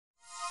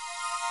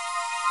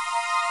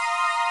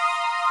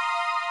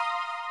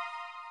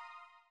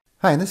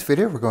Hi, in this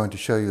video we're going to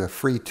show you a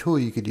free tool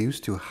you could use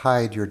to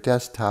hide your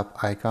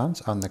desktop icons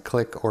on the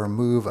click or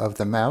move of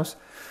the mouse.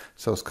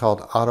 So it's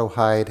called Auto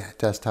Hide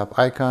Desktop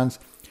Icons,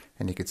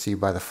 and you can see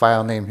by the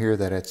file name here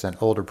that it's an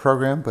older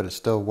program, but it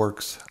still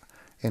works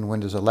in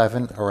Windows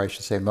 11, or I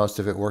should say most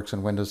of it works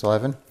in Windows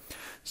 11.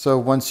 So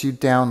once you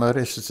download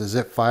it, it's just a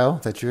zip file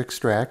that you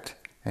extract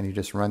and you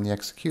just run the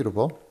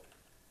executable.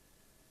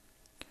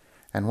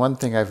 And one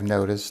thing I've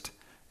noticed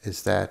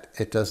is that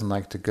it doesn't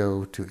like to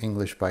go to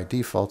English by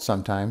default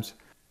sometimes,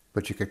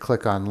 but you could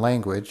click on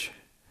language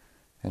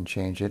and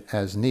change it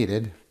as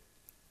needed.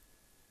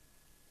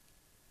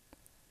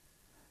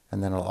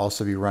 And then it'll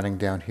also be running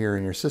down here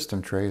in your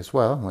system tray as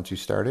well once you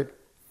start it.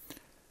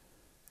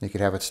 You could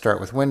have it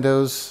start with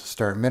Windows,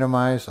 start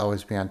minimize,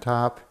 always be on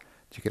top.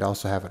 You could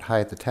also have it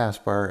hide the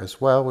taskbar as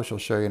well, which I'll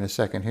show you in a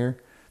second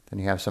here. Then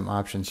you have some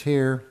options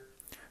here.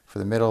 For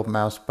the middle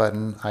mouse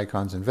button,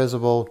 icons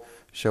invisible,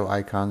 show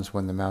icons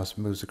when the mouse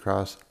moves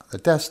across the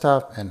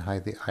desktop, and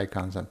hide the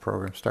icons on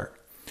program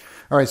start.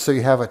 Alright, so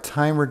you have a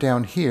timer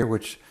down here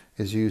which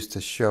is used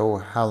to show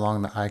how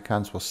long the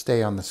icons will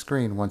stay on the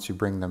screen once you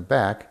bring them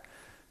back.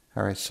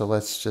 Alright, so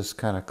let's just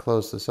kind of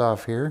close this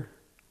off here.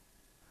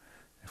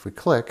 If we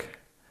click,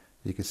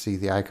 you can see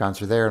the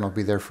icons are there and it'll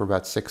be there for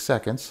about 6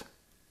 seconds.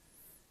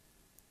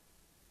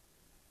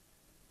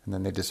 And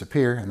then they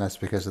disappear, and that's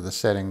because of the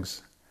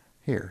settings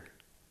here.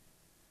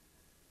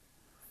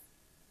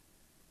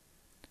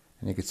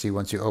 And you can see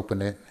once you open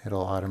it,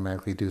 it'll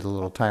automatically do the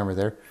little timer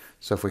there.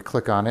 So if we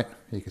click on it,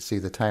 you can see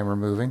the timer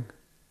moving.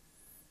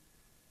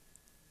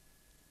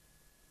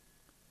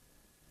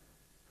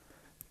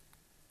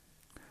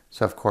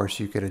 So of course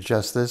you could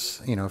adjust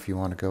this, if you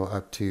want to go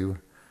up to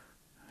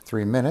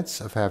 3 minutes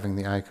of having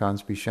the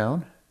icons be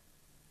shown.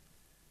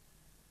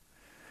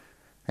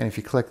 And if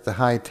you click the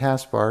hide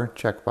taskbar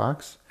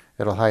checkbox,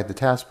 it'll hide the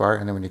taskbar,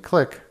 and then when you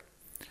click,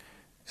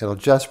 it'll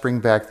just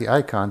bring back the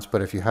icons,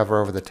 but if you hover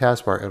over the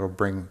taskbar, it'll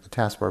bring the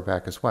taskbar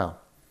back as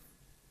well.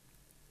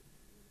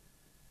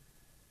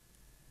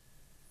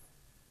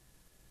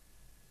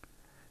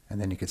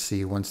 And then you can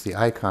see once the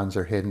icons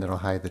are hidden, it'll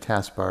hide the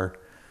taskbar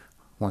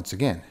once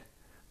again.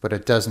 But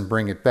it doesn't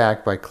bring it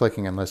back by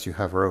clicking unless you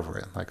hover over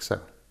it, like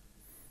so.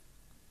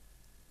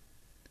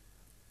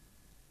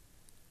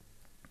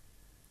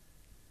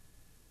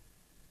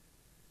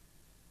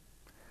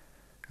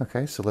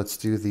 Okay, so let's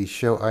do the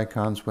show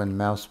icons when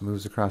mouse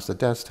moves across the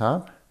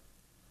desktop.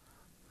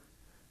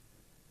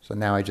 So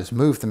now I just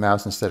moved the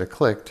mouse instead of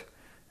clicked,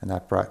 and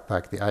that brought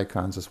back the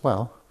icons as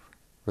well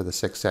for the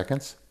 6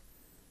 seconds.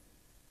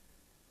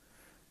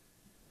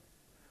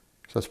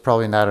 So it's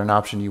probably not an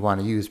option you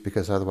want to use,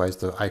 because otherwise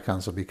the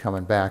icons will be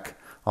coming back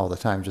all the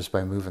time just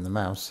by moving the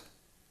mouse.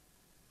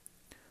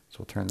 So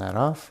we'll turn that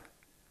off.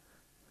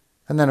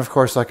 And then of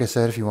course, like I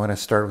said, if you want to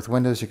start with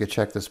Windows, you could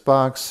check this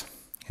box.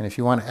 And if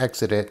you want to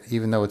exit it,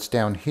 even though it's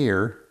down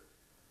here,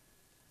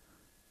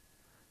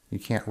 you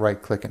can't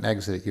right click and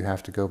exit it. You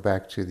have to go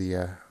back to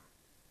the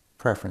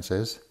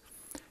preferences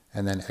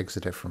and then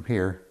exit it from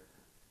here.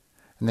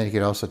 And then you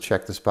could also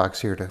check this box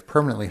here to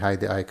permanently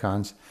hide the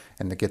icons,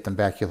 and to get them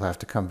back you'll have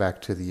to come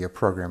back to the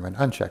program and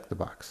uncheck the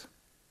box.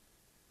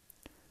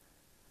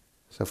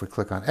 So if we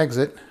click on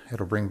exit,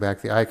 it'll bring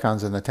back the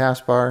icons in the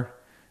taskbar,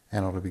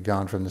 and it'll be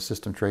gone from the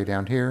system tray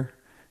down here.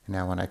 And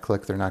now when I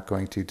click, they're not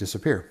going to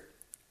disappear.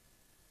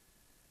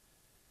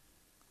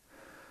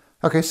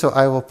 Okay, so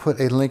I will put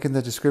a link in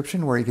the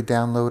description where you can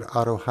download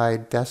Auto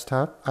Hide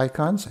Desktop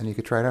Icons, and you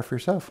can try it out for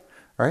yourself.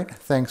 All right,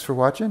 thanks for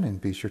watching,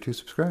 and be sure to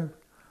subscribe.